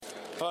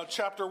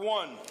Chapter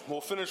 1. We'll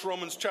finish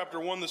Romans chapter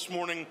 1 this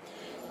morning.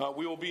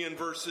 We will be in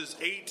verses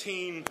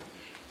 18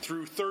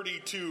 through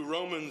 32.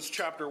 Romans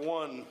chapter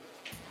 1,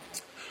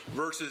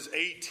 verses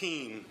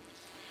 18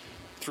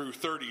 through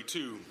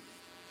 32.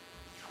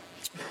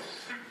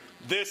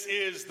 This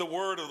is the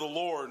word of the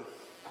Lord.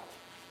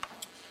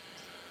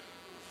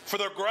 For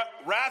the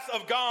wrath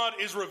of God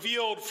is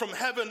revealed from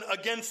heaven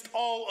against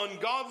all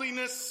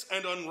ungodliness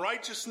and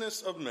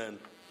unrighteousness of men,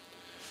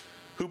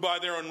 who by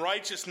their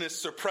unrighteousness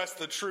suppress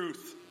the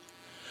truth.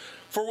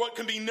 For what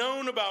can be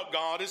known about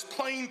God is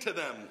plain to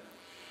them,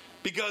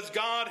 because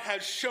God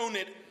has shown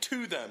it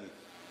to them.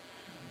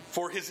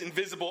 For his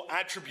invisible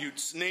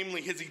attributes,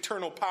 namely his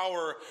eternal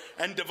power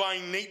and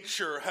divine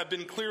nature, have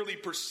been clearly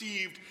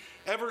perceived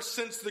ever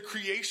since the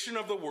creation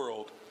of the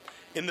world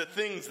in the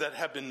things that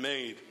have been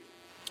made.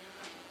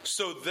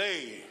 So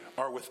they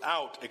are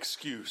without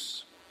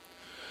excuse.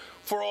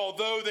 For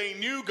although they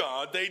knew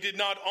God, they did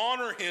not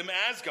honor him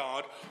as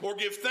God or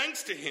give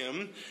thanks to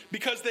him,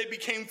 because they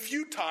became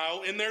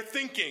futile in their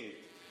thinking,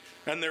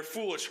 and their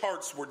foolish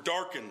hearts were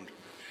darkened.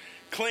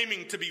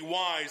 Claiming to be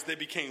wise, they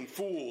became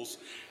fools,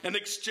 and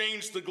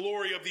exchanged the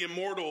glory of the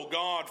immortal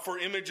God for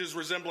images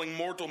resembling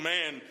mortal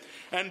man,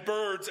 and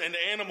birds and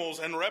animals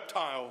and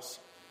reptiles.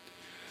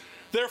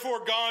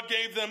 Therefore God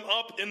gave them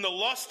up in the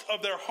lust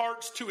of their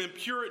hearts to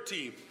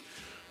impurity,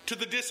 to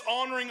the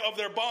dishonoring of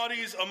their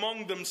bodies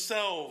among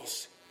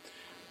themselves,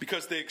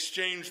 because they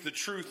exchanged the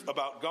truth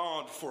about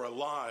God for a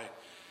lie,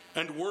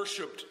 and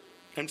worshipped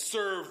and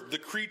served the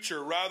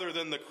creature rather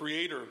than the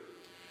Creator,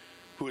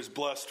 who is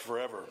blessed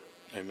forever.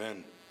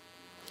 Amen.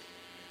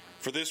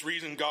 For this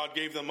reason God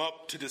gave them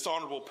up to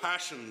dishonorable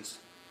passions.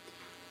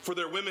 For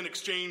their women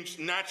exchanged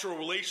natural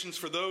relations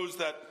for those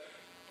that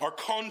are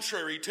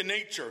contrary to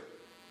nature.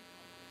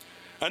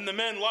 And the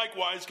men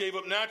likewise gave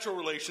up natural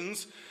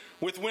relations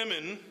with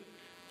women,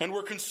 and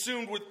were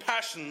consumed with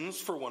passions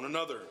for one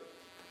another,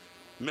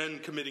 men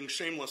committing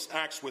shameless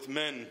acts with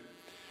men,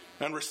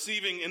 and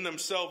receiving in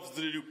themselves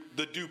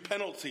the due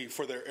penalty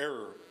for their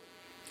error.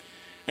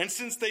 And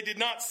since they did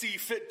not see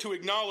fit to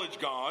acknowledge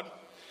God,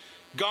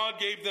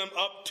 God gave them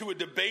up to a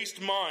debased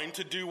mind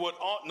to do what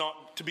ought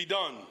not to be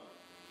done.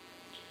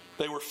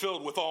 They were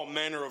filled with all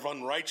manner of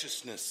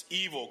unrighteousness,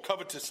 evil,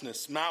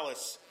 covetousness,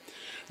 malice.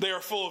 They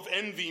are full of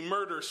envy,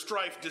 murder,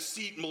 strife,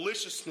 deceit,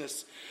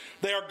 maliciousness.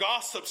 They are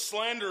gossips,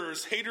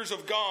 slanderers, haters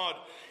of God,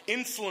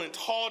 insolent,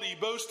 haughty,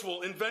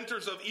 boastful,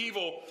 inventors of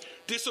evil,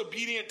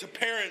 disobedient to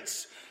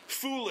parents,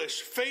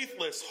 foolish,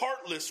 faithless,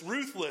 heartless,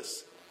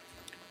 ruthless.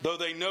 Though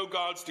they know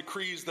God's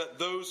decrees that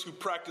those who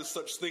practice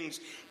such things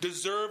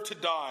deserve to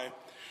die,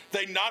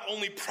 they not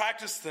only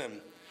practice them,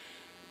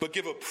 but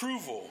give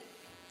approval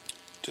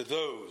to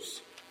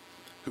those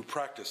who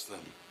practice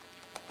them.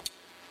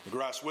 The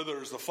grass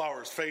withers, the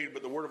flowers fade,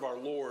 but the word of our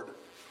Lord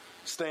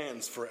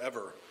stands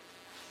forever.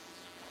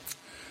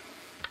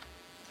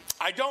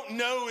 I don't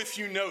know if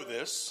you know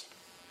this,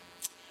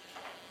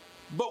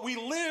 but we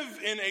live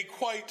in a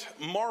quite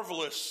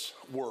marvelous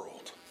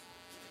world.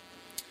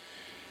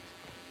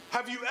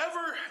 Have you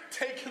ever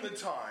taken the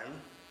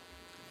time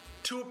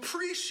to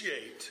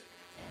appreciate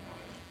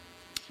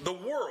the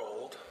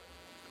world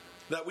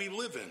that we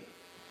live in?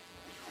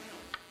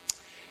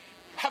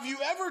 Have you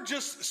ever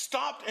just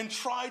stopped and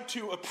tried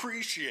to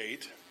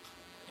appreciate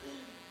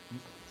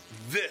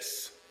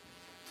this?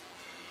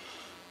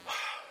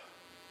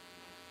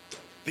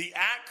 The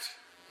act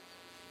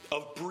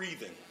of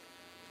breathing.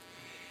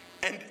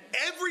 And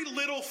every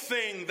little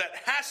thing that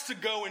has to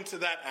go into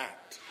that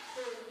act.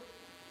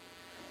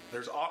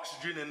 There's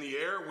oxygen in the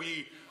air.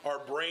 Our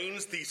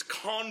brains, these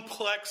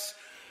complex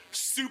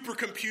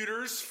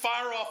supercomputers,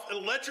 fire off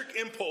electric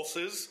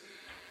impulses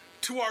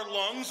to our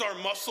lungs, our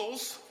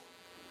muscles.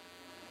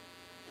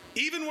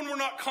 Even when we're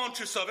not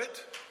conscious of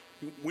it,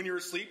 when you're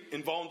asleep,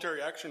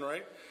 involuntary action,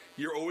 right?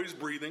 You're always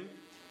breathing.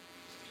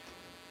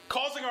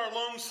 Causing our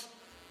lungs,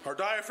 our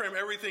diaphragm,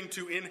 everything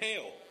to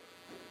inhale.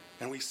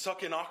 And we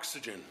suck in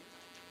oxygen.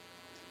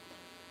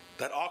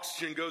 That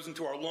oxygen goes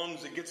into our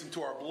lungs, it gets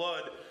into our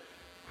blood.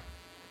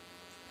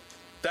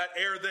 That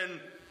air then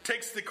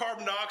takes the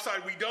carbon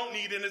dioxide we don't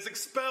need and is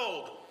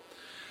expelled.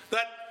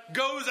 That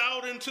goes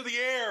out into the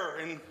air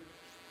and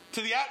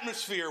to the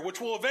atmosphere,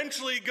 which will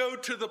eventually go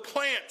to the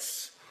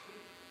plants,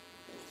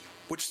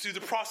 which through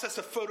the process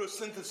of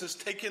photosynthesis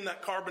take in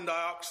that carbon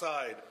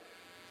dioxide.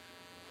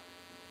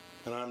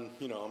 And I'm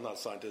not a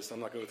scientist. I'm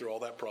not going through all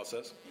that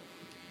process.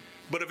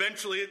 But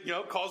eventually,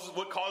 it causes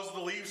what causes the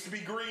leaves to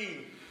be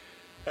green.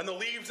 And the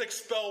leaves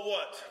expel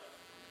what?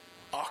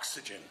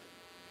 Oxygen.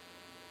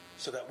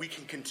 So that we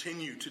can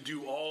continue to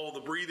do all the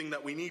breathing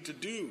that we need to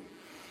do.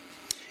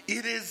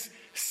 It is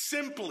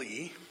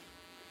simply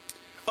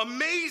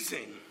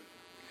amazing.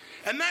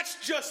 And that's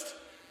just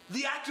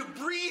the act of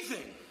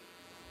breathing.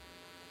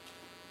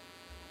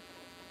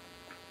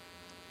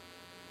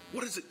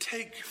 What does it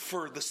take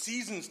for the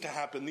seasons to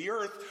happen? The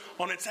earth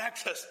on its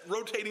axis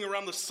rotating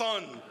around the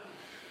sun.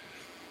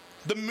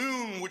 The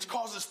moon, which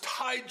causes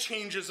tide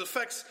changes,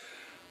 affects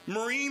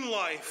marine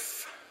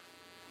life.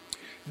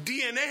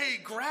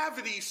 DNA,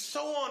 gravity,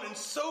 so on and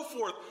so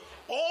forth.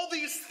 All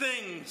these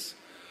things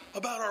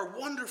about our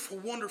wonderful,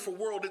 wonderful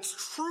world.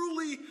 It's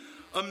truly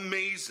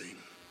amazing.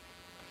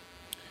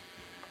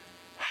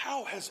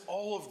 How has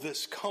all of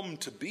this come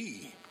to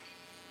be?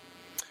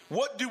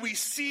 What do we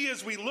see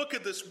as we look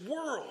at this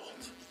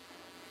world?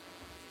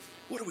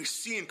 What do we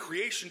see in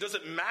creation? Does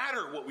it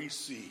matter what we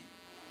see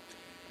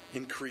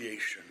in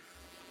creation?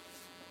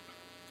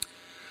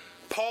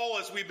 Paul,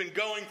 as we've been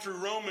going through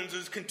Romans,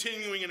 is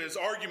continuing in his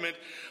argument.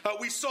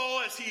 We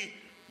saw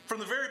from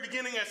the very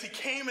beginning, as he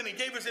came and he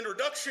gave his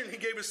introduction, he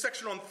gave his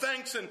section on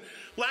thanks, and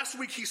last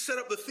week he set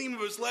up the theme of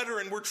his letter,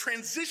 and we're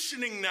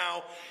transitioning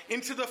now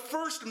into the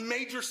first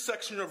major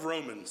section of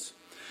Romans.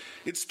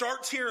 It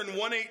starts here in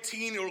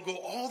 1:18, it'll go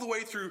all the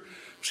way through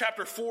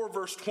chapter 4,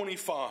 verse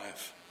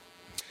 25.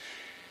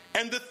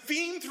 And the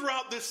theme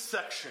throughout this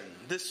section,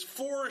 this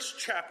 4-ish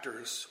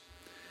chapters,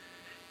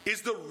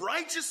 is the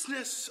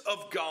righteousness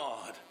of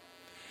God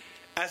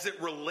as it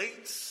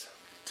relates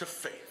to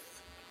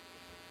faith.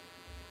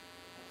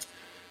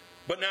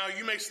 But now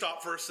you may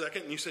stop for a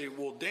second and you say,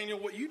 well, Daniel,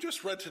 what you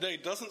just read today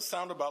doesn't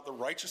sound about the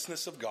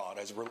righteousness of God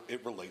as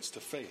it relates to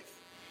faith.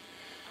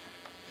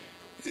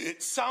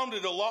 It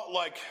sounded a lot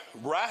like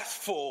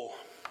wrathful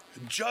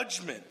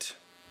judgment.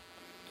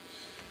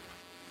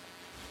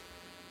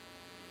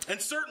 And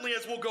certainly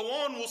as we'll go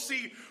on, we'll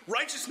see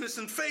righteousness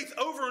and faith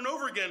over and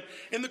over again.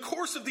 In the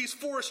course of these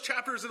 4-ish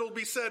chapters, it'll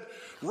be said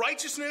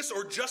righteousness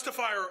or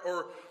justify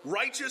or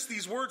righteous.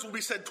 These words will be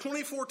said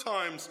 24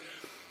 times.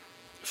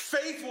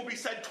 Faith will be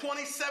said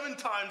 27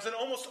 times. And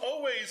almost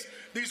always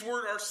these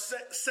words are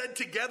said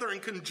together in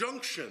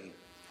conjunction.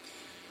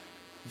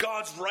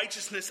 God's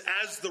righteousness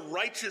as the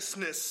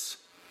righteousness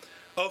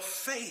of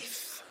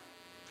faith.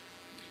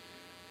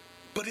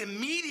 But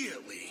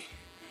immediately,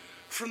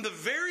 from the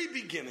very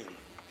beginning,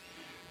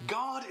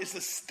 God is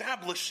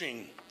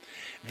establishing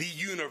the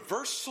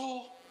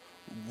universal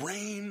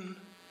reign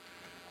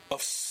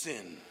of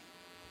sin.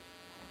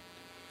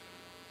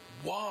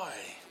 Why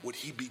would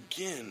he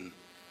begin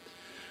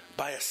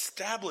by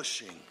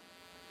establishing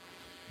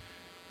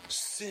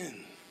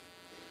sin,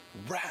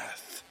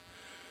 wrath,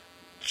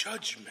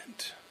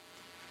 judgment?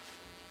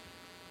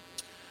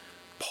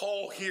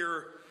 Paul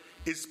here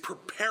is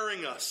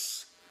preparing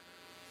us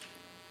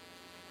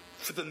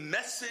for the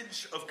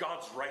message of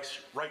God's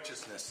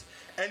righteousness.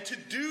 And to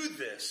do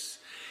this,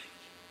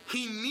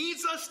 he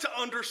needs us to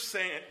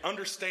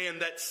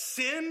understand that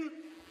sin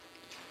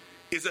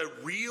is a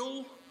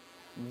real,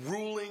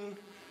 ruling,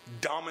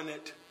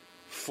 dominant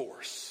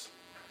force.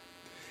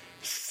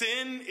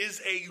 Sin is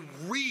a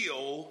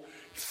real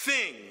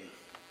thing.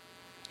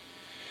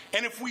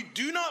 And if we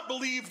do not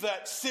believe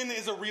that sin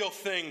is a real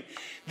thing,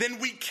 then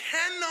we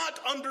cannot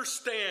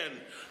understand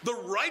the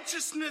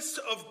righteousness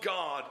of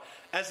God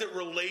as it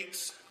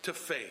relates to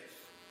faith.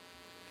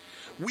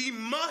 We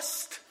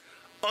must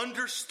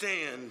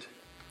understand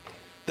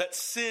that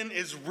sin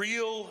is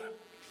real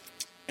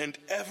and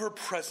ever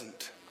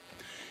present.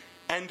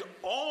 And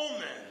all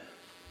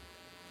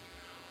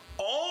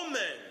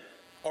men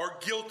are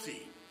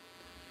guilty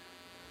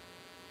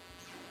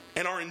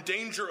and are in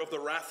danger of the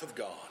wrath of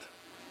God.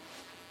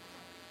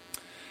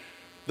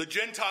 The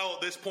Gentile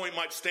at this point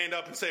might stand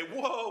up and say,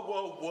 whoa,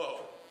 whoa, whoa.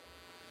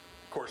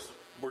 Of course,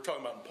 we're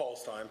talking about in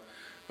Paul's time.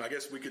 I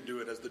guess we could do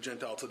it as the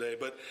Gentile today,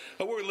 but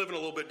we're living a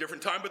little bit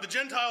different time. But the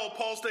Gentile of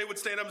Paul's day would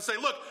stand up and say,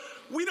 look,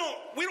 we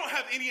don't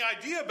have any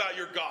idea about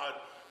your God.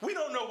 We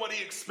don't know what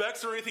he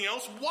expects or anything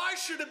else. Why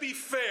should it be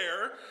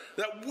fair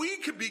that we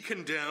could be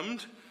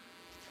condemned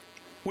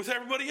with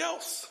everybody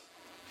else?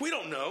 We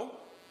don't know.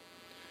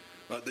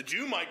 The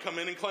Jew might come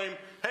in and claim,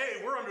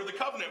 hey, we're under the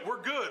covenant.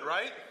 We're good,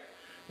 right?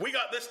 We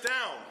got this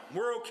down.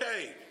 We're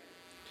okay.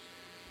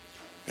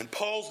 And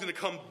Paul's going to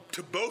come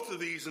to both of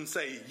these and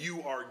say,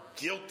 you are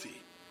guilty.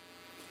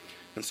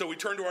 And so we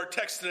turn to our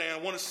text today. I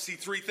want us to see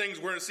 3 things.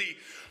 We're going to see,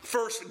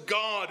 first,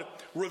 God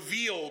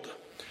revealed.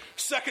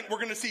 Second, we're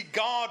going to see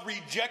God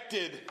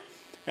rejected.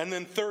 And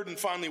then third and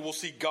finally, we'll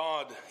see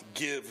God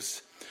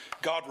gives.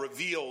 God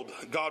revealed,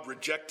 God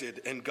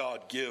rejected, and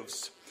God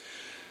gives.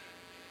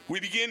 We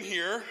begin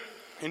here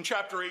in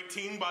chapter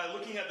 18 by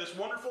looking at this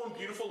wonderful and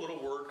beautiful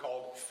little word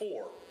called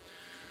for.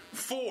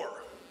 For.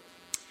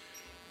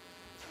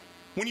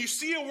 When you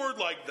see a word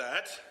like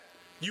that,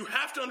 you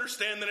have to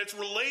understand that it's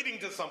relating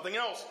to something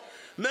else.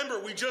 Remember,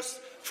 we just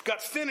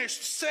got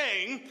finished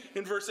saying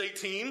in verse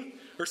 18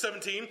 or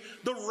 17,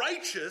 the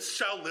righteous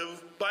shall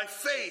live by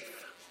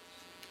faith.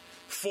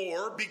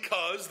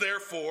 Because,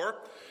 therefore,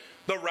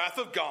 the wrath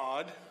of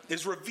God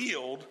is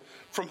revealed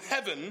from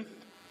heaven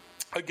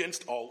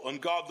against all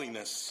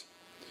ungodliness.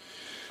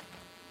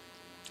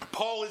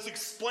 Paul is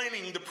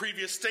explaining the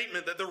previous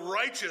statement that the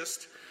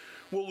righteous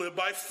will live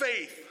by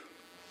faith.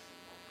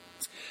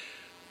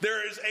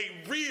 There is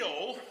a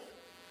real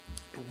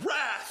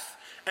wrath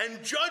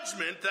and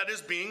judgment that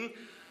is being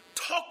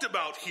talked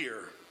about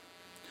here.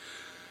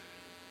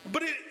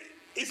 But it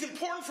is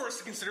important for us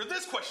to consider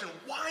this question.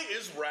 Why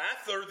is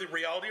wrath, or the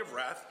reality of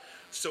wrath,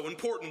 so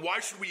important? Why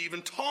should we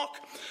even talk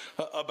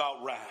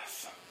about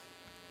wrath?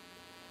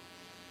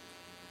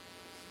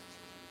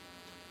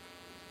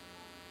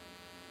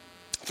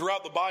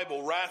 Throughout the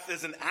Bible, wrath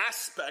is an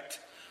aspect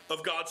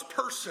of God's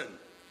person.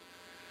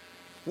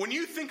 When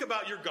you think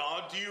about your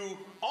God, do you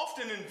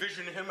often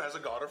envision him as a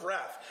God of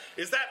wrath?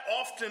 Is that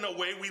often a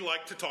way we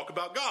like to talk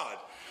about God?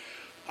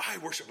 I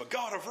worship a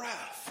God of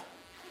wrath.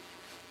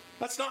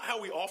 That's not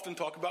how we often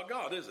talk about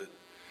God, is it?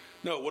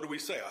 No, what do we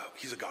say? Oh,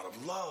 he's a God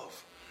of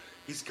love.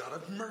 He's a God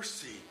of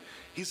mercy.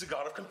 He's a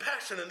God of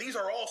compassion. And these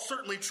are all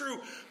certainly true,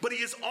 but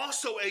he is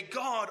also a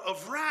God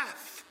of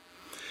wrath.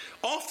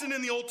 Often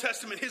in the Old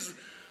Testament, his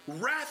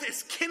wrath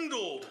is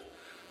kindled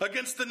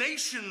against the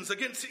nations,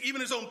 against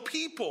even his own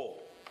people.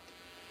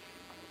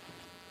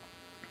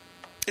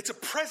 It's a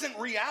present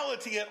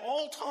reality at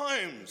all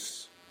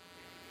times.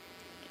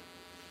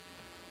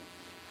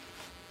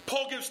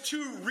 Paul gives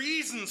two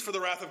reasons for the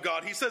wrath of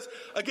God. He says,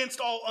 against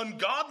all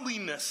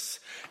ungodliness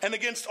and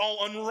against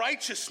all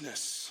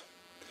unrighteousness.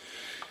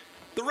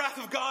 The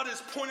wrath of God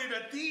is pointed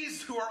at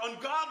these who are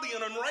ungodly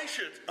and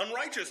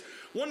unrighteous.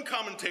 One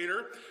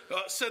commentator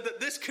said that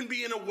this can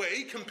be in a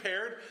way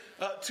compared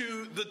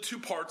to the two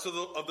parts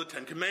of the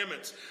Ten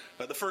Commandments.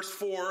 The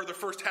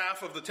first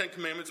half of the Ten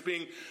Commandments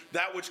being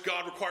that which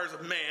God requires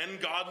of man,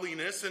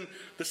 godliness, and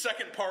the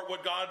second part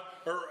what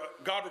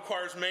God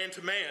requires man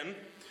to man,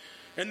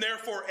 and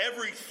therefore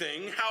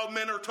everything, how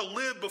men are to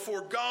live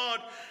before God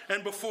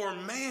and before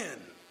man.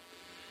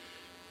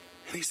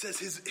 And he says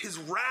his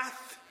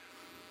wrath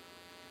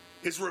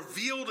is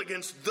revealed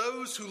against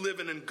those who live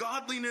in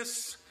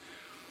ungodliness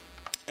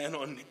and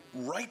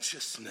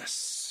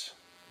unrighteousness.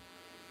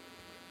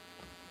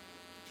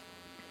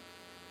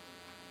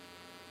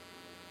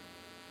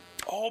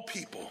 All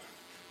people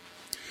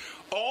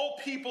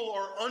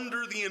are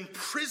under the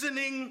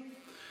imprisoning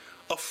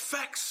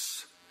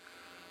effects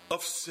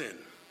of sin.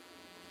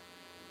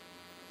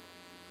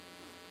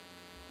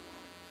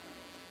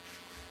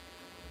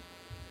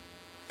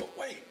 But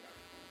wait.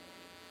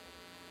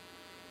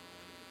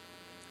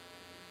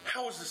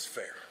 How is this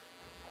fair?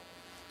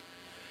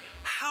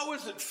 How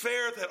is it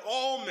fair that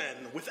all men,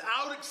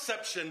 without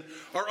exception,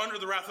 are under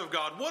the wrath of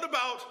God? What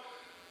about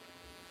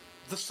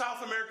the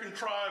South American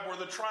tribe or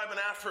the tribe in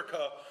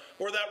Africa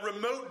or that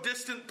remote,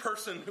 distant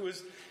person who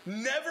has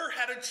never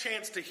had a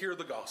chance to hear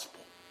the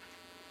gospel?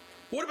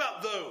 What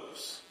about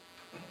those?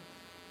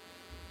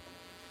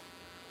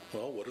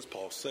 Well, what does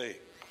Paul say?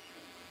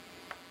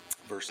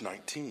 Verse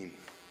 19.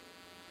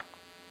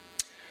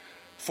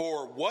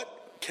 For what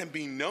can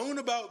be known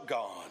about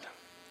God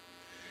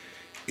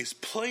is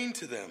plain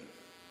to them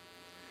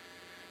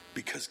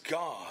because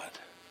God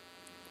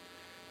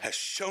has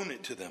shown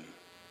it to them.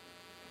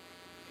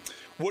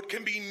 What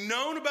can be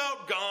known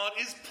about God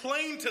is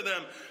plain to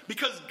them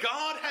because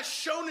God has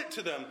shown it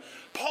to them.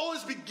 Paul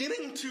is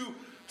beginning to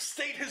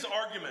state his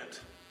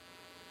argument.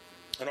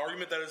 An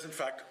argument that is in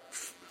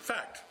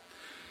fact.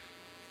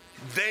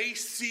 They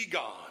see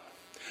God.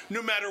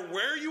 No matter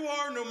where you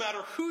are, no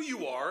matter who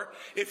you are,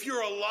 if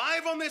you're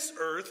alive on this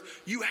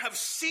earth, you have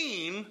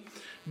seen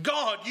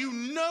God. You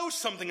know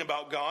something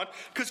about God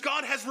because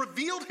God has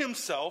revealed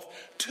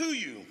himself to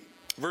you.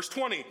 Verse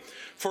 20,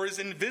 for his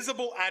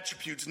invisible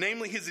attributes,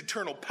 namely his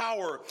eternal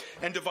power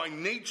and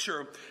divine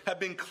nature, have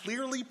been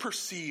clearly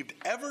perceived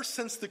ever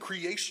since the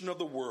creation of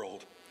the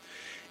world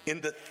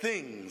in the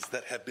things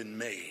that have been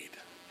made.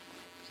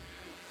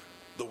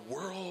 The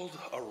world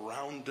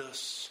around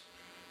us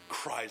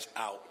cries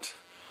out,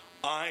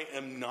 I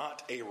am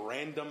not a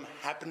random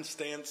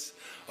happenstance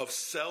of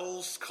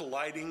cells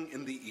colliding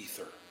in the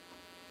ether.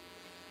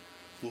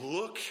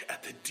 Look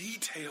at the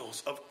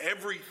details of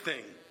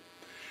everything.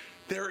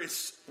 There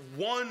is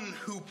one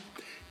who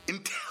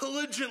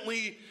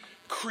intelligently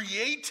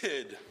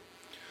created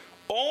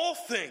all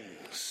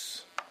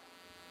things.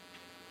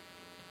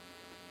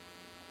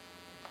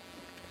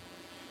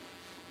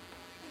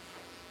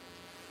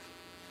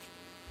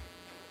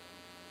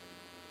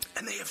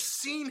 And they have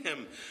seen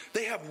him.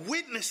 They have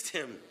witnessed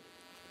him.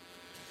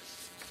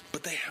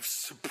 But they have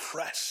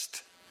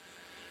suppressed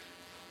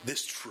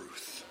this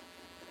truth.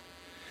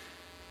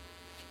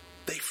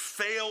 They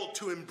failed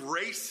to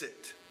embrace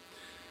it.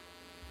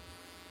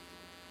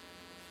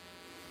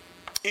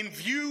 In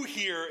view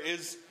here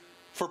is,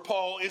 for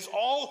Paul, is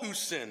all who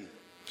sin.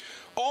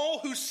 All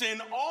who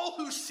sin, all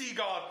who see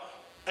God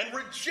and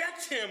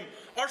reject him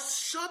are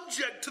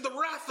subject to the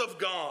wrath of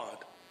God.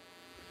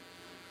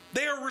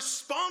 They are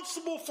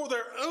responsible for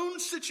their own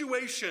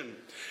situation,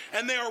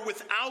 and they are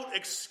without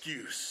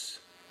excuse.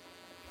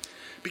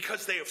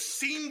 Because they have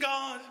seen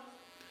God,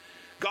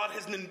 God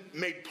has been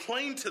made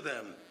plain to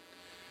them,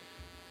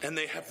 and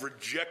they have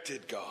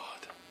rejected God.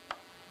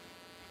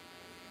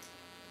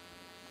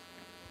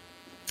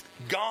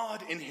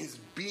 God in his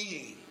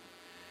being,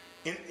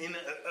 in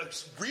a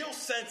real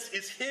sense,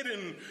 is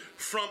hidden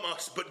from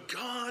us. But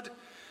God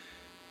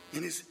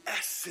in his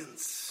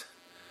essence,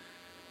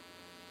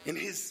 in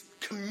his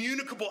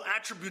communicable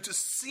attributes, is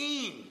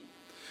seen.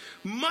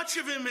 Much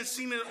of him is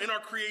seen in our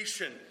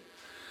creation.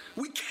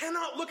 We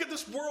cannot look at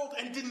this world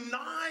and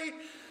deny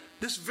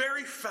this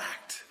very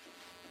fact.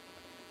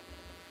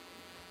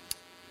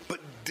 But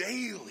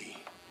daily,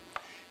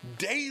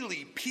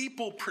 daily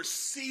people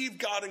perceive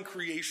God in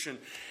creation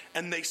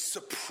and they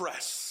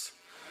suppress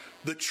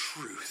the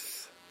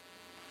truth.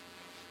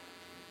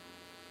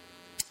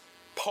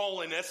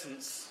 Paul, in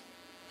essence,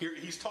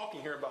 he's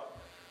talking here about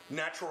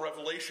natural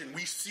revelation.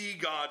 We see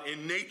God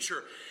in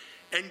nature,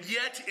 and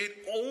yet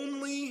it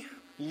only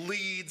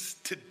leads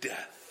to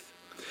death.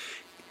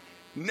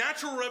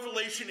 Natural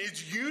revelation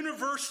is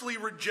universally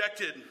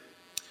rejected.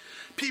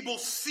 People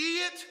see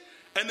it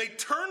and they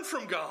turn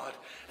from God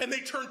and they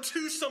turn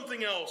to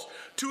something else,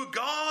 to a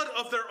God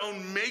of their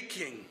own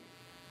making.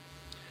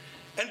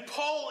 And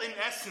Paul, in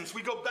essence,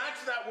 we go back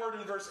to that word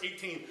in verse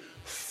 18,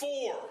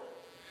 for.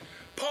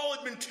 Paul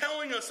had been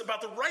telling us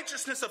about the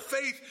righteousness of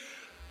faith,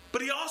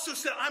 but he also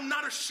said, I'm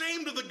not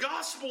ashamed of the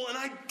gospel, and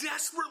I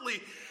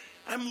desperately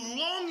am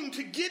longing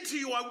to get to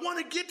you. I want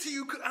to get to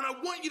you, and I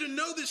want you to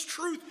know this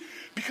truth,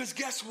 because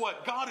guess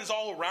what? God is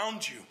all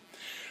around you.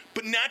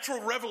 But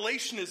natural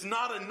revelation is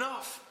not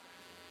enough.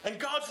 And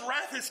God's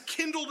wrath is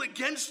kindled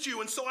against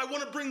you, and so I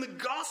want to bring the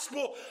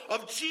gospel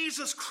of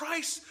Jesus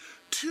Christ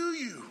to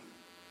you.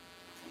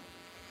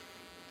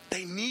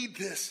 They need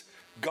this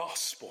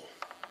gospel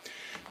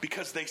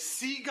because they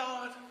see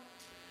God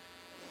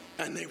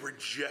and they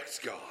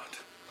reject God.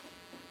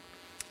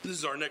 This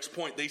is our next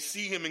point. They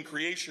see him in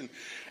creation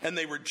and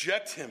they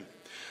reject him.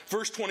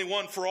 Verse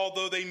 21, for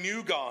although they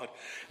knew God,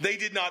 they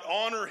did not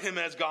honor him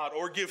as God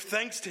or give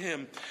thanks to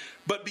him,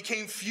 but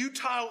became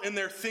futile in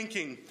their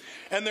thinking,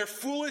 and their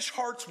foolish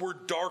hearts were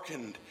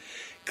darkened.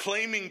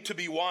 Claiming to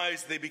be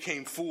wise, they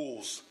became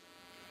fools.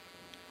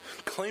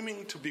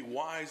 Claiming to be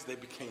wise, they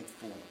became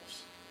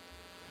fools.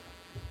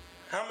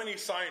 How many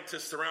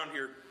scientists around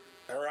here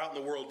or out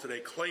in the world today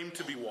claim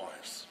to be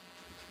wise?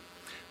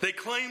 They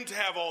claim to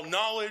have all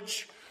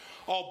knowledge,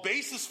 all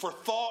basis for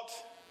thought.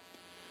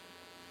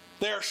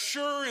 They are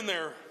sure in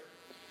their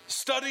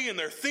study, in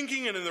their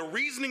thinking, and in their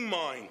reasoning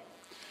mind.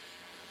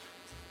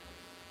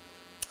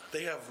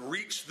 They have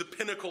reached the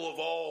pinnacle of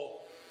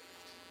all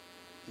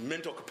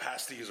mental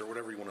capacities, or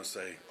whatever you want to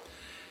say.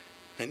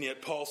 And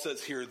yet Paul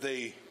says here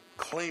they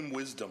claim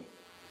wisdom.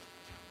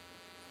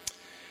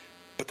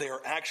 But they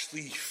are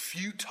actually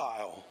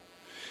futile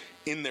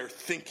in their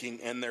thinking,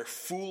 and their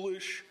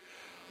foolish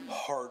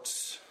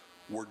hearts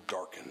were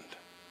darkened.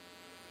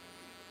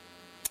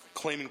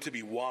 Claiming to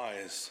be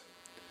wise,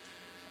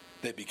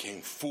 they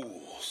became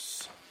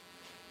fools.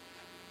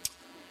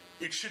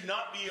 It should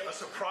not be a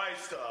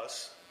surprise to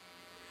us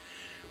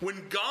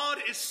when God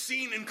is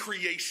seen in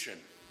creation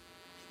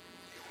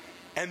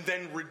and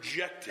then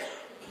rejected,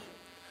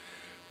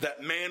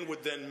 that man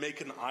would then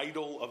make an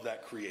idol of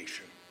that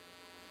creation.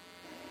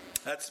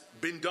 That's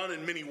been done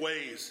in many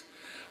ways.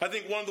 I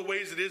think one of the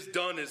ways it is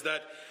done is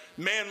that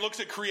man looks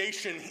at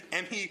creation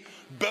and he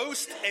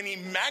boasts and he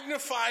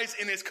magnifies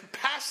in his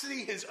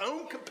capacity, his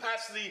own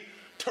capacity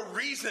to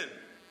reason.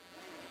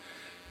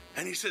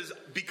 And he says,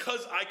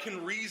 because I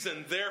can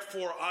reason,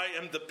 therefore I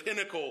am the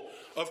pinnacle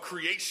of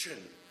creation.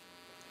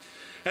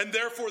 And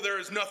therefore there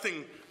is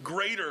nothing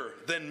greater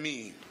than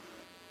me.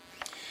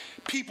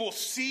 People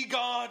see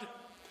God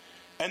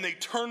and they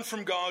turn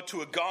from God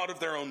to a God of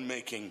their own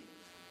making.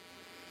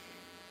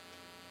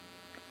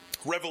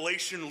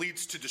 Revelation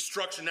leads to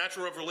destruction.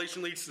 Natural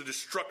revelation leads to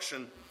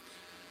destruction.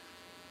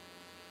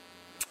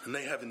 And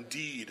they have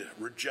indeed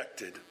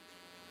rejected.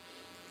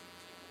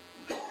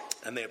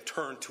 And they have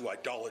turned to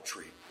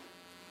idolatry.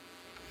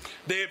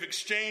 They have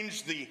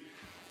exchanged the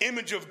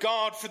image of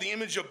God for the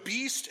image of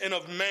beast and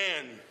of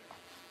man.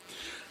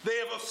 They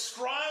have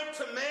ascribed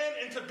to man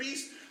and to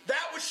beast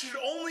that which should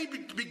only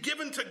be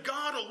given to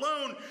God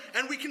alone.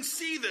 And we can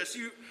see this.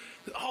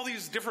 All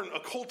these different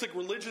occultic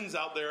religions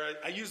out there,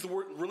 I use the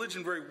word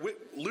religion very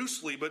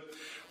loosely, but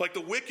like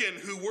the Wiccan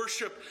who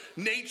worship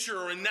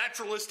nature and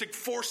naturalistic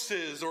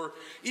forces, or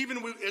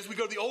even as we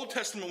go to the Old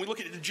Testament, we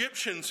look at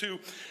Egyptians who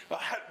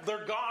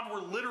their god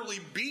were literally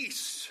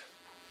beasts.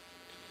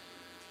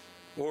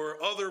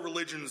 Or other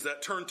religions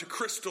that turn to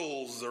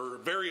crystals or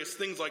various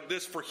things like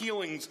this for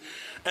healings,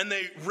 and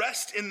they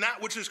rest in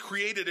that which is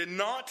created and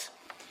not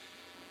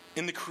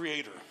in the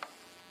Creator.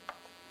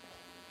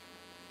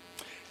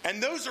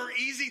 And those are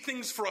easy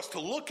things for us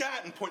to look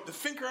at and point the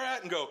finger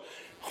at and go,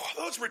 oh,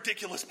 those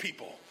ridiculous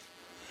people.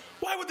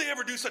 Why would they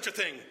ever do such a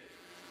thing?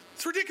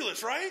 It's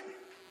ridiculous, right?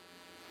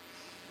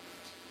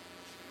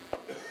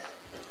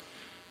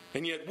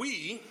 And yet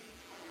we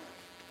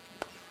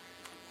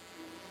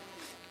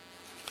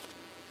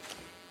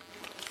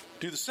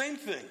do the same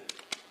thing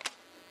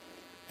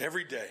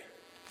every day.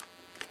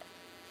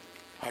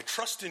 I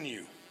trust in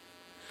you.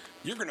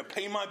 You're going to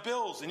pay my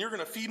bills and you're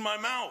going to feed my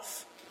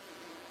mouth.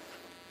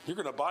 You're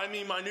going to buy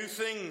me my new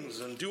things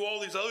and do all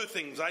these other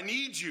things. I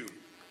need you.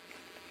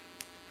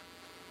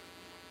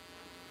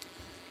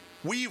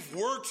 We've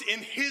worked in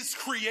his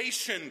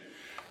creation.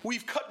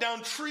 We've cut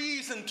down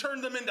trees and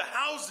turned them into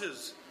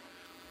houses.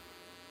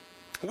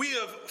 We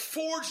have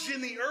forged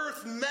in the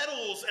earth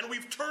metals and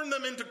we've turned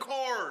them into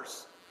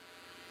cars.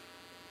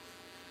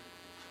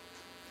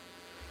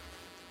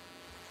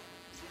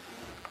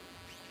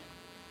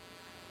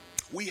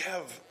 We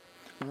have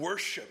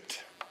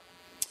worshipped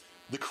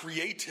the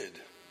created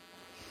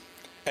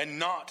and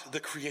not the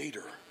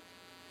Creator.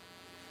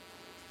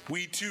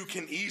 We too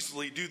can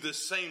easily do the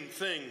same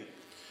thing.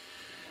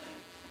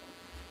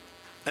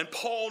 And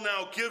Paul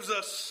now gives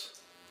us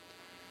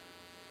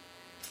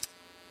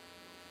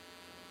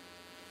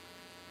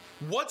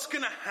what's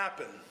going to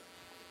happen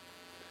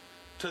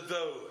to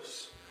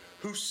those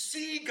who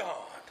see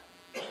God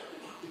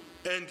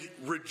and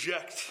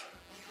reject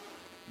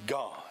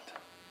God.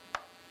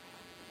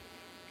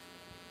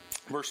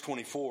 Verse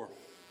 24.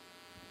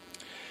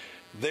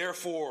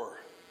 Therefore,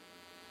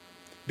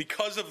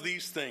 because of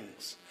these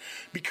things,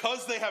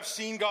 because they have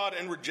seen God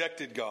and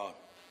rejected God,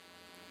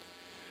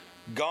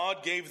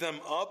 God gave them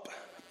up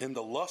in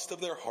the lust of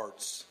their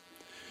hearts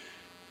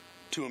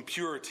to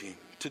impurity,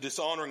 to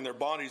dishonoring their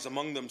bodies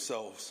among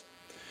themselves,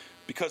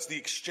 because they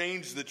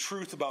exchanged the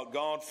truth about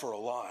God for a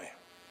lie.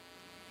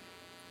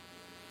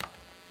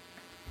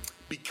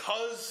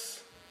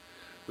 Because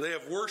they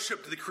have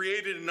worshipped the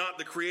created and not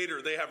the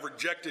Creator, they have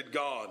rejected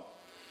God.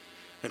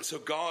 And so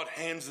God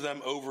hands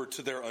them over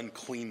to their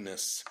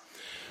uncleanness.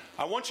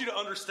 I want you to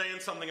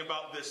understand something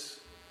about this,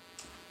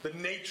 the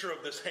nature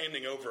of this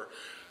handing over.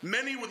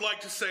 Many would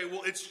like to say,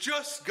 well, it's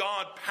just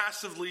God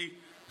passively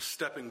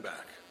stepping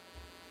back.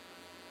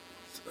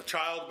 A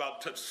child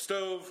about to touch the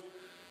stove,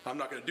 I'm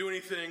not going to do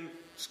anything,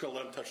 just going to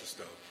let him touch the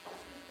stove.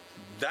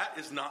 That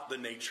is not the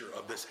nature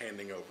of this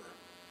handing over.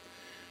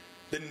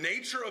 The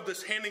nature of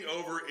this handing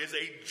over is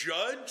a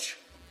judge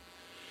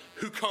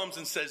who comes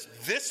and says,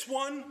 this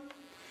one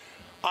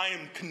I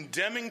am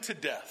condemning to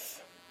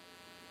death.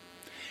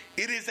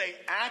 It is an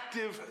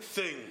active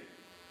thing.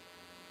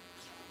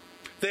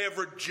 They have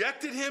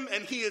rejected him,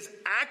 and he is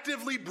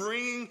actively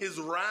bringing his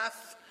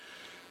wrath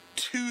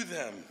to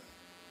them.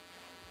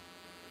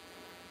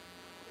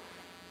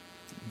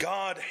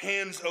 God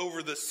hands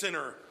over the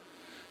sinner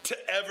to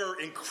ever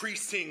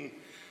increasing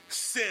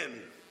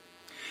sin.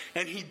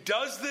 And he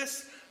does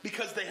this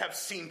because they have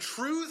seen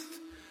truth,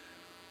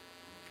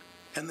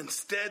 and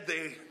instead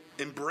they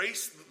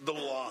embrace the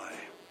lie.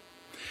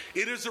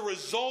 It is a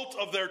result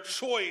of their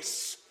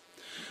choice.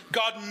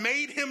 God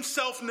made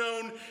himself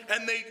known,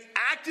 and they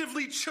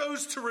actively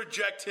chose to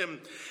reject him.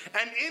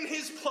 And in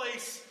his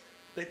place,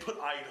 they put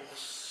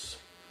idols.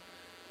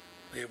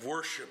 They have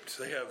worshipped.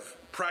 They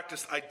have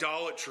practiced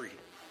idolatry.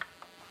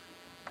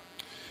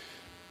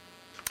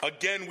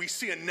 Again, we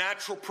see a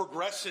natural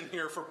progression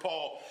here for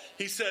Paul.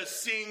 He says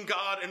seeing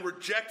God and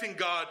rejecting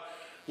God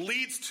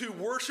leads to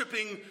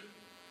worshiping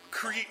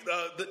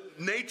the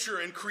nature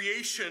and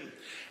creation.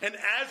 And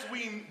as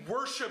we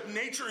worship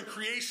nature and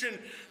creation,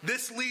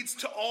 this leads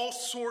to all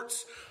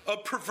sorts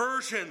of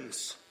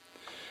perversions.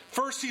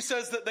 First, he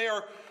says that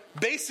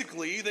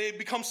they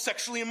become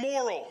sexually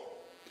immoral.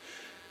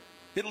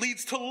 It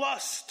leads to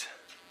lust.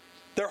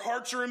 Their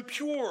hearts are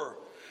impure,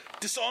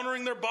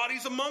 dishonoring their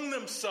bodies among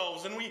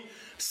themselves. And we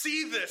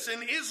see this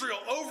in Israel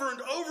over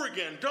and over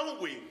again, don't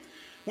we?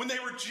 When they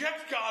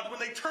reject God, when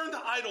they turn to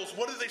idols,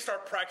 what do they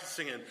start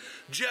practicing in?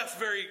 Jeff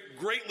very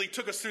greatly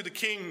took us through the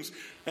kings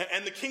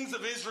and the kings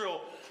of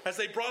Israel as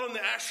they brought in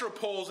the Asherah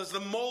poles, as the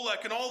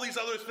Molech and all these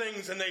other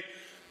things, and they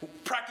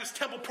practiced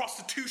temple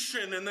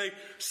prostitution and they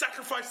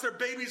sacrificed their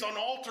babies on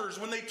altars.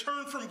 When they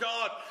turn from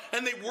God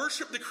and they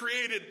worship the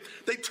created,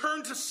 they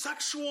turn to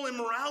sexual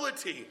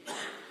immorality.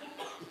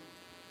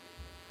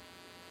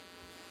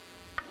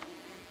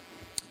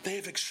 They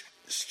have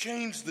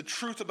exchanged the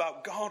truth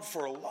about God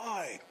for a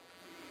lie.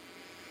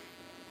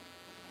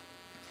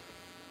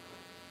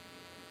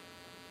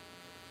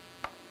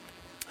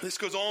 This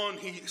goes on,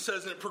 he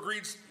says, and it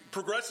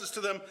progresses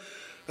to them,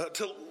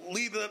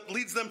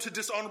 leads them to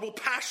dishonorable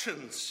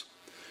passions.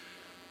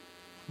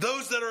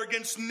 Those that are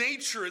against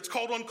nature, it's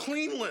called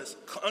uncleanness.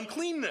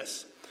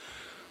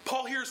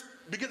 Paul here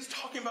begins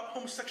talking about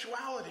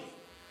homosexuality.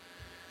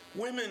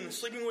 Women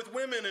sleeping with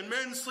women and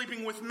men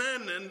sleeping with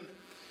men. And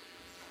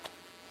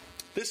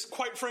this,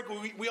 quite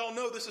frankly, we all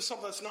know this is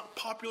something that's not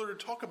popular to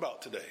talk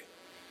about today.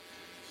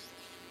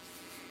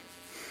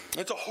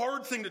 It's a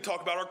hard thing to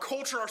talk about. Our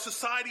culture, our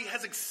society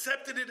has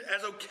accepted it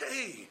as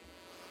okay.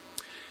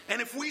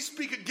 And if we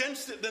speak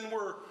against it, then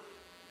we're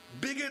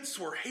bigots,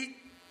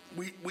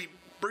 we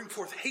bring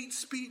forth hate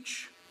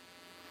speech.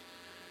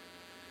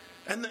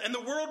 And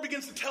the world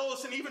begins to tell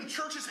us, and even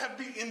churches have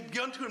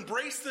begun to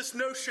embrace this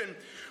notion,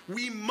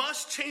 we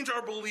must change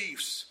our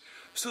beliefs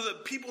so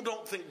that people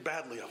don't think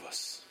badly of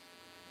us.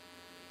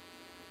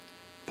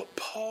 But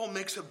Paul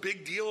makes a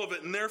big deal of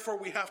it, and therefore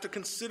we have to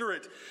consider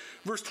it.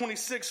 Verse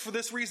 26, for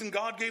this reason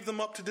God gave them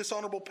up to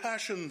dishonorable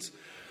passions.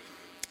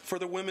 For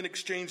the women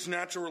exchanged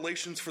natural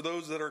relations for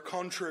those that are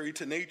contrary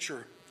to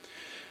nature.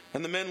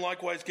 And the men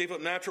likewise gave up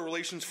natural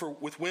relations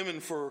with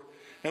women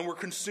and were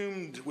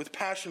consumed with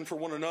passion for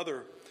one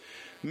another.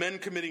 Men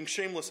committing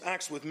shameless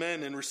acts with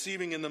men and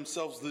receiving in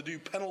themselves the due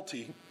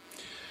penalty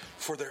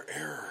for their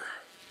error.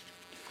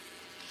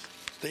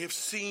 They have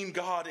seen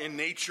God in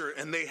nature,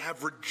 and they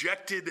have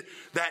rejected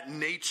that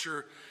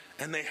nature,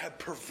 and they have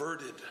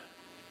perverted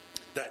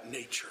that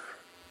nature.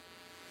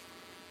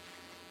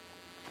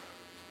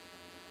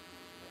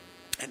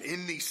 And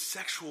in these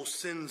sexual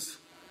sins,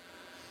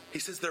 He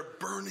says they're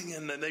burning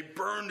in them. They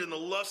burned in the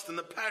lust and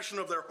the passion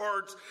of their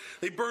hearts.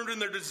 They burned in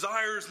their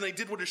desires, and they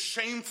did what is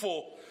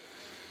shameful.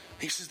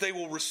 He says they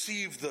will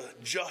receive the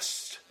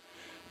just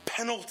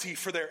penalty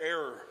for their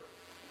error.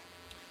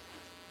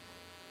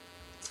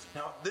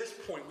 Now, at this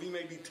point, we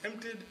may be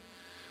tempted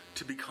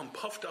to become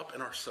puffed up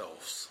in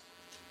ourselves.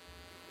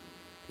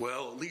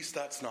 Well, at least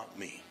that's not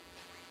me,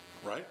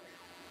 right?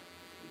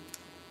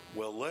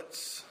 Well,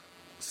 let's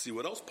see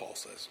what else Paul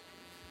says.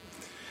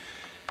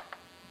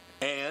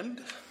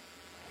 And,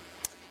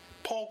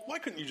 Paul, why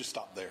couldn't you just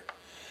stop there?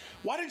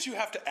 Why did you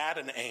have to add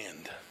an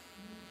and?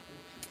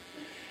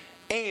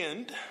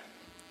 And,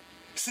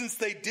 since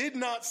they did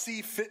not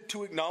see fit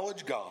to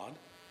acknowledge God,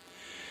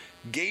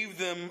 gave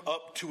them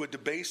up to a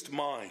debased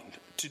mind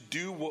to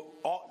do what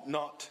ought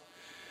not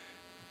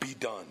be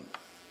done.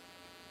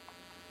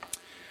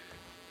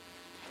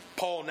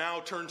 Paul now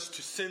turns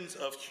to sins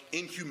of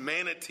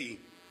inhumanity.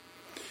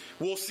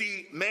 We'll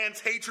see man's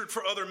hatred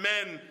for other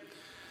men.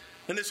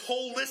 And this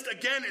whole list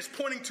again is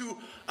pointing to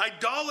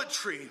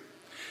idolatry.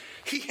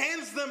 He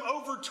hands them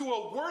over to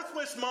a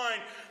worthless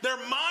mind. Their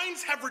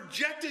minds have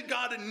rejected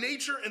God and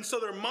nature, and so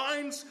their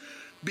minds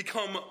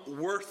become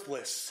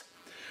worthless.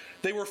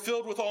 They were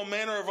filled with all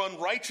manner of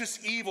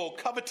unrighteous evil,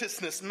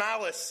 covetousness,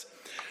 malice.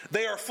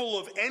 They are full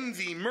of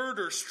envy,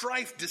 murder,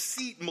 strife,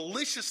 deceit,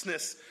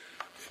 maliciousness.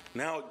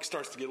 Now it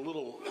starts to get a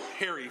little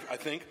hairy, I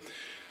think.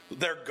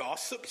 They're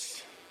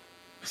gossips,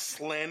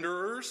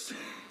 slanderers,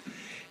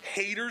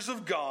 haters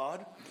of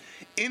God,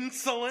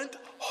 insolent,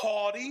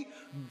 haughty,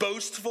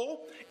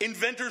 boastful,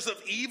 inventors of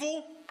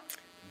evil,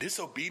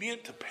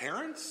 disobedient to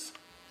parents,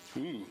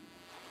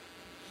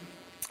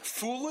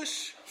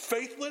 foolish,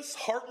 faithless,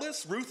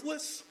 heartless,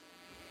 ruthless.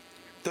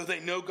 Though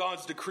they know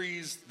God's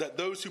decrees that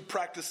those who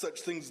practice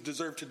such things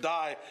deserve to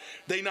die,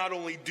 they not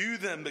only do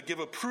them, but give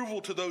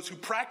approval to those who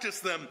practice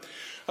them.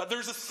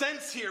 There's a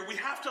sense here we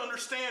have to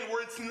understand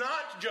where it's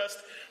not just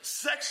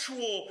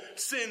sexual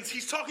sins.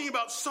 He's talking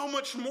about so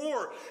much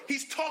more.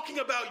 He's talking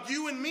about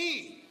you and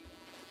me.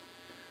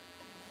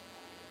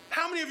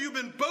 How many of you have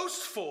been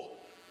boastful?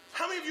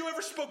 How many of you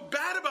ever spoke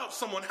bad about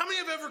someone? How many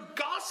have ever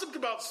gossiped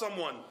about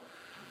someone?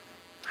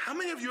 How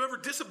many of you ever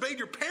disobeyed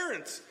your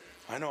parents?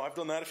 I know I've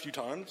done that a few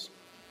times.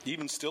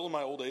 Even still in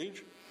my old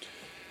age,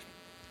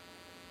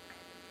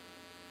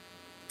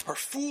 are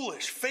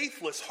foolish,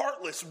 faithless,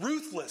 heartless,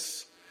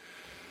 ruthless.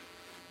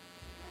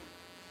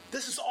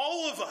 This is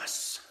all of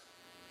us.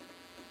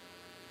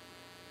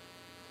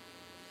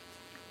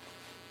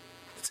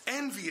 It's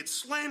envy, it's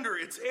slander,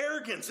 it's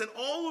arrogance, and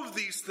all of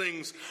these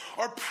things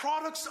are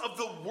products of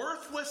the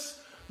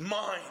worthless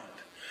mind.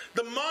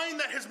 The mind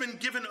that has been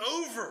given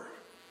over.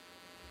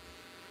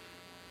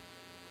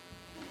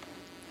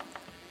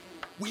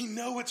 We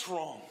know it's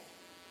wrong,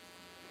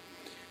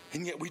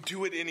 and yet we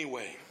do it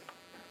anyway.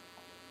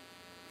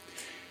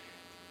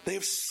 They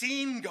have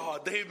seen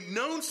God. They have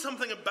known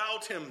something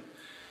about Him,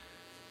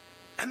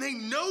 and they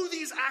know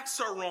these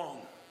acts are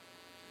wrong.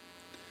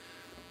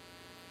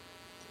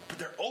 But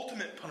their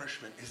ultimate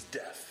punishment is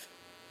death.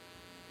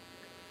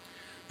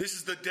 This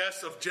is the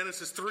death of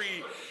Genesis 3.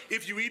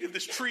 If you eat of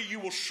this tree, you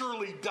will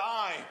surely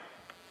die.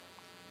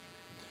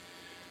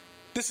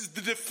 This is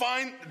the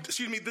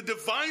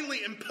divinely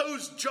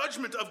imposed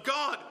judgment of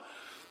God.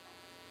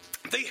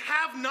 They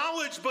have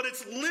knowledge, but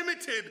it's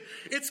limited.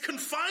 It's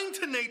confined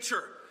to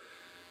nature.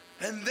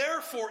 And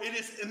therefore, it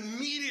is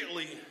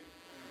immediately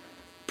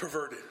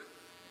perverted.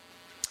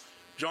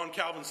 John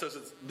Calvin says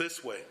it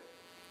this way.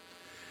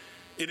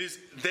 It is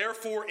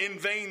therefore in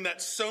vain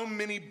that so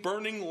many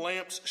burning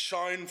lamps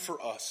shine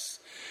for us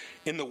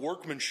in the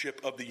workmanship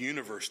of the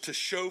universe to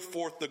show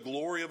forth the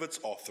glory of its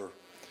author.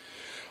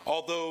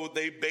 Although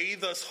they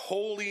bathe us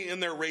wholly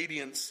in their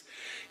radiance,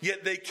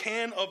 yet they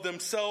can of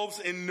themselves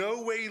in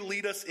no way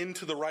lead us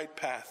into the right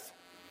path.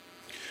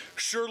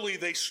 Surely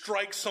they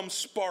strike some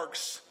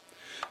sparks,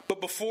 but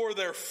before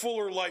their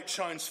fuller light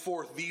shines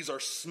forth, these are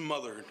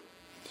smothered.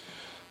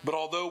 But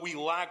although we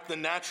lack the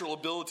natural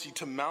ability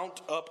to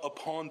mount up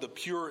upon the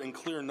pure and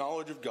clear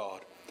knowledge of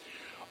God,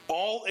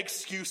 all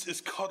excuse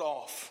is cut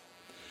off,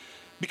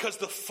 because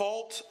the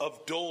fault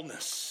of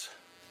dullness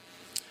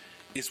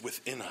is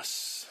within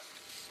us.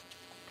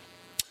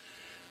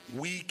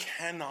 We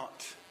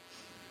cannot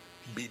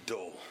be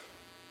dull.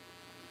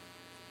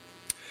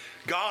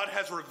 God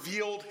has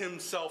revealed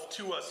Himself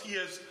to us. He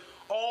is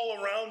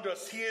all around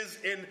us. He is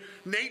in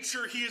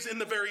nature. He is in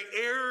the very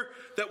air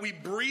that we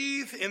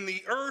breathe, in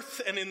the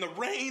earth and in the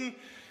rain,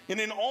 and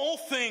in all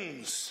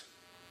things.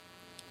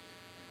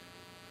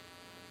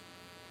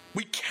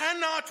 We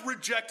cannot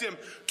reject Him.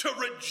 To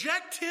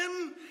reject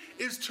Him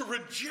is to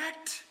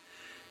reject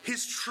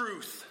His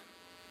truth.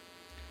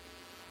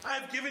 I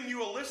have given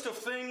you a list of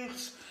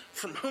things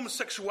from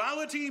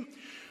homosexuality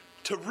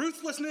to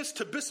ruthlessness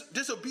to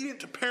disobedient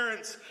to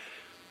parents.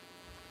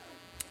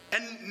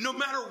 And no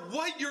matter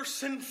what your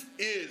sin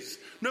is,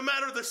 no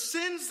matter the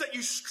sins that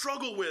you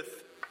struggle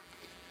with,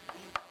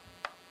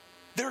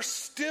 there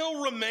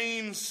still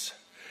remains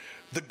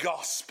the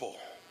gospel.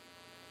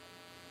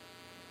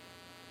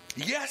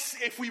 Yes,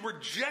 if we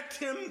reject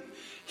him,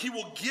 he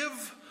will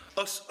give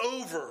us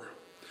over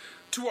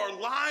to our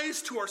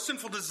lies, to our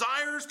sinful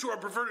desires, to our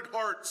perverted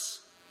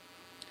hearts.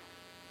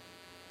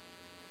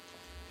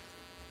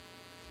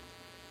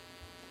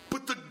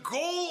 But the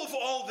goal of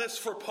all this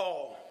for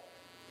Paul,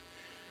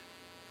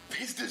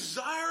 his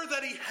desire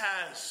that he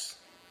has,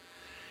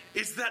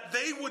 is that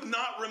they would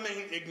not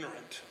remain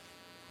ignorant,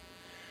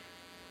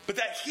 but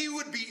that he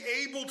would be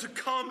able to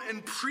come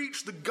and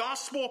preach the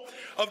gospel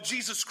of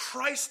Jesus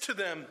Christ to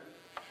them,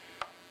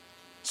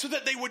 so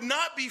that they would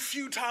not be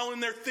futile in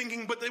their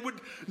thinking, but they would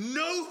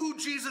know who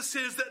Jesus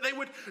is, that they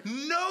would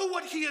know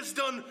what he has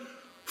done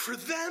for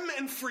them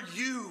and for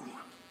you.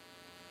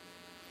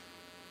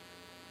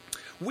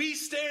 We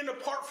stand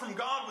apart from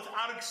God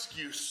without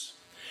excuse.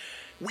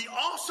 We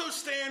also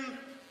stand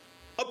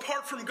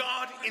apart from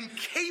God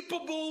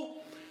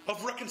incapable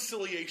of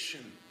reconciliation.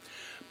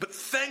 But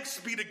thanks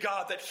be to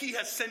God that he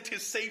has sent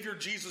his Savior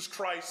Jesus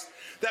Christ,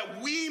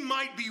 that we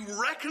might be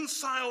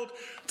reconciled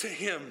to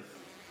him.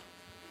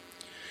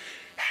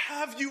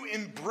 Have you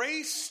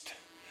embraced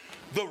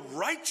the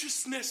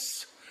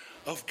righteousness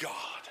of God?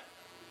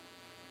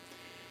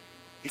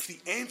 If the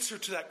answer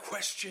to that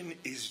question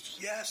is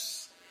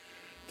yes,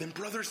 then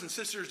brothers and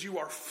sisters, you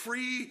are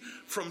free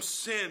from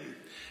sin.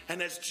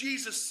 And as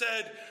Jesus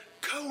said,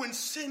 go and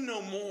sin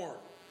no more.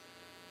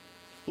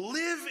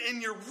 Live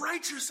in your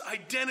righteous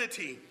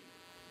identity.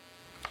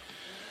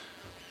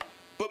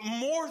 But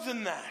more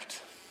than that,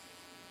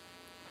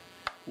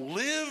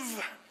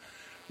 live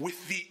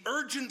with the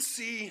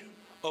urgency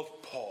of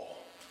Paul.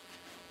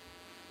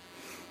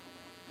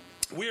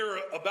 We're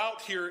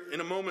about here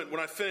in a moment,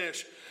 when I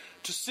finish,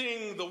 to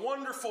sing the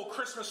wonderful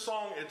Christmas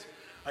song.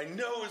 I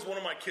know is one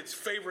of my kids'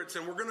 favorites,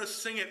 and we're going to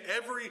sing it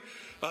every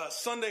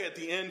Sunday at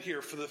the end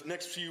here for the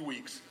next few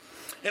weeks.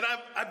 And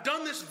I've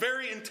done this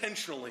very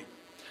intentionally.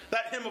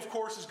 That hymn, of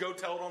course, is Go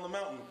Tell It on the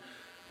Mountain.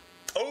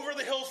 Over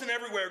the hills and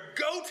everywhere,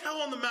 go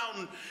tell on the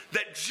mountain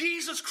that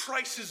Jesus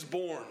Christ is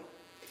born.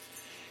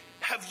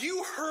 Have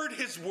you heard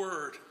his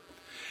word?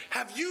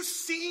 Have you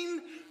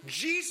seen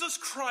Jesus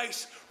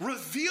Christ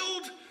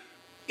revealed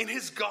in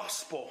his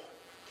gospel?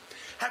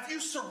 Have you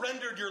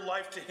surrendered your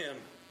life to him?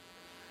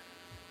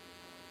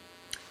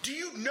 Do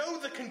you know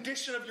the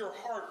condition of your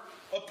heart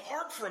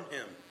apart from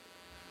him?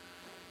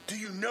 Do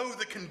you know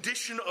the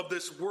condition of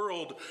this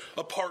world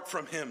apart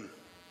from him?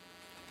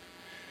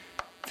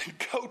 Then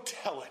go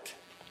tell it.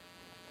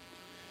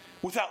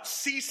 Without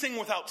ceasing,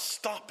 without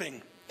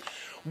stopping.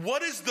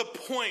 What is the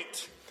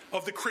point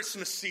of the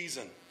Christmas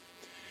season?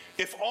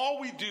 If all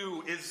we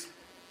do is,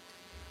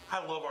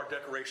 I love our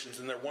decorations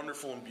and they're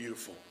wonderful and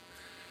beautiful.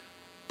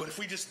 But if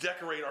we just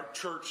decorate our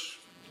church,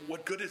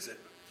 what good is it?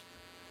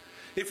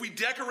 If we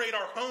decorate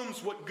our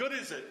homes, what good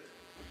is it?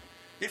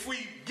 If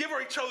we give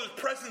each other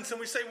presents and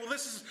we say, well,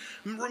 this is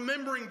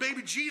remembering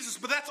baby Jesus,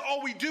 but that's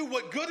all we do,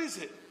 what good is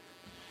it?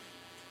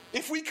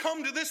 If we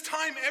come to this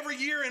time every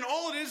year and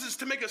all it is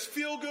to make us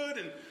feel good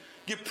and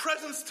give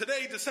presents,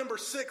 today, December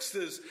 6th,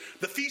 is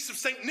the Feast of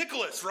St.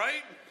 Nicholas,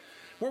 right?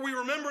 Where we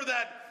remember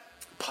that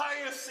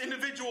pious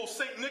individual,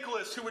 St.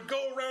 Nicholas, who would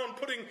go around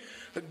putting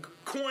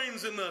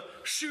coins in the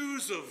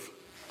shoes of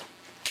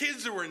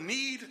kids who were in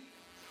need.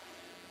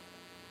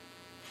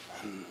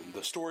 And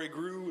the story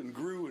grew and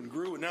grew and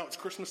grew, and now it's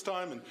Christmas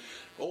time, and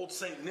old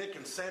St. Nick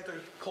and Santa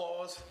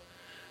Claus.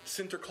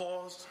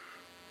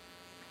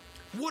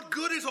 What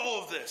good is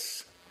all of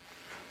this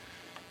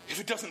if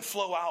it doesn't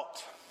flow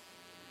out?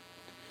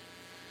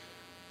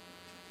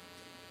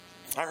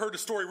 I heard a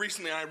story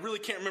recently, and I really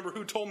can't remember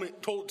who told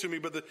it to me,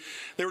 but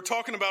they were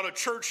talking about a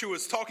church who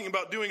was talking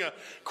about doing a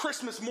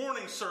Christmas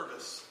morning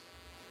service.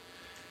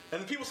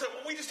 And people said,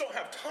 well, we just don't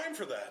have time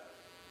for that.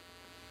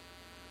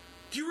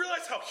 Do you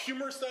realize how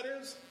humorous that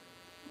is?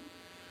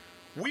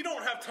 We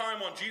don't have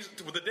time on Jesus,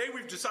 the day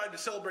we've decided to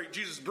celebrate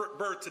Jesus'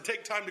 birth, to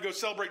take time to go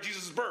celebrate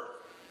Jesus' birth.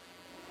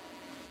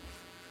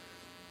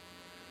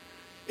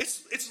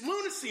 It's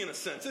lunacy in a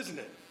sense, isn't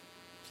it?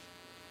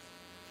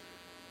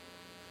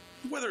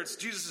 Whether it's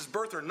Jesus'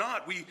 birth or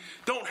not, we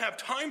don't have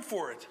time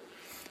for it.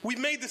 We've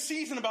made the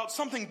season about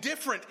something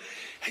different,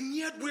 and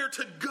yet we're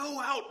to go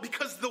out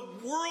because the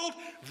world,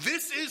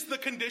 this is the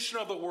condition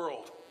of the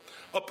world,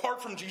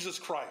 apart from Jesus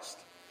Christ.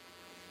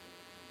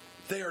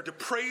 They are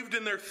depraved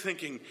in their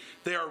thinking.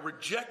 They are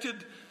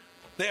rejected.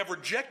 They have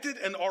rejected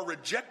and are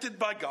rejected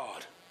by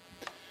God,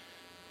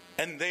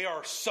 and they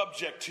are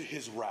subject to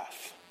his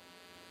wrath.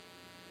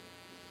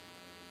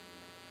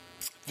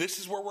 This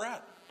is where we're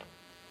at.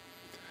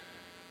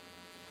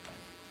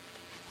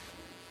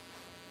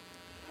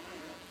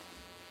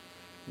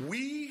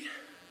 We,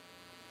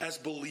 as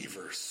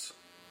believers,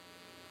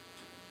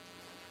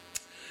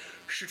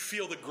 should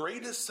feel the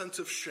greatest sense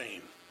of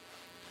shame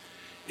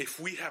if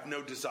we have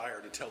no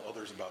desire to tell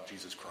others about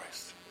Jesus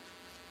Christ.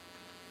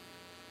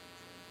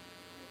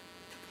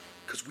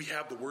 Because we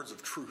have the words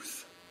of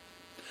truth.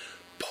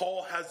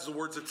 Paul has the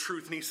words of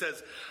truth, and he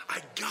says,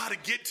 I gotta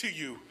get to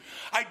you.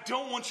 I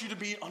don't want you to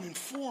be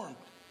uninformed.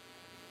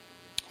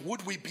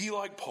 Would we be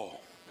like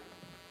Paul?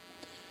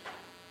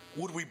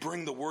 Would we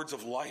bring the words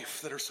of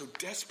life that are so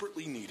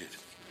desperately needed,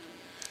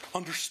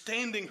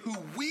 understanding who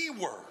we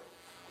were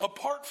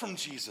apart from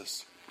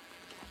Jesus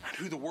and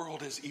who the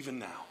world is even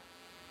now.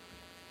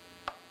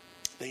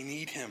 They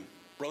need him.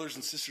 Brothers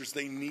and sisters,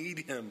 they need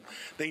him.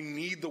 They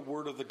need the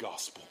word of the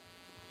gospel.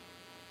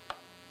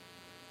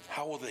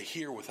 How will they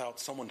hear without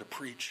someone to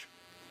preach?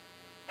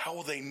 How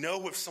will they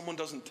know if someone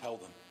doesn't tell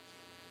them?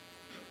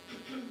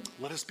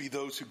 Let us be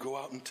those who go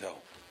out and tell.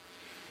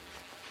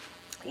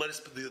 Let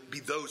us be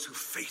those who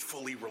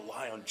faithfully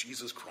rely on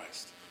Jesus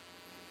Christ.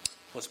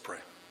 Let's pray.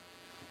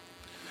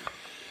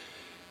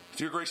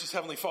 Dear gracious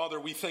Heavenly Father,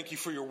 we thank you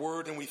for your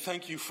word, and we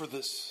thank you for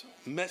this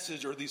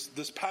message or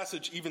this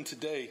passage even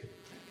today.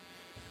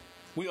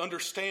 We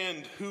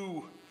understand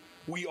who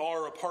we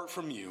are apart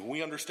from you.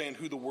 We understand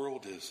who the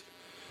world is.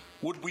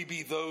 Would we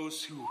be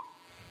those who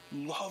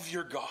love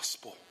your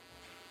gospel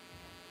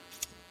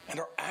and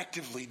are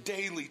actively,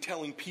 daily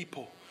telling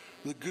people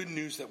the good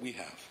news that we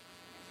have?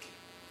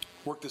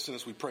 Work this in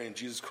us, we pray in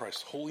Jesus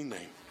Christ's holy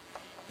name.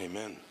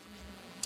 Amen.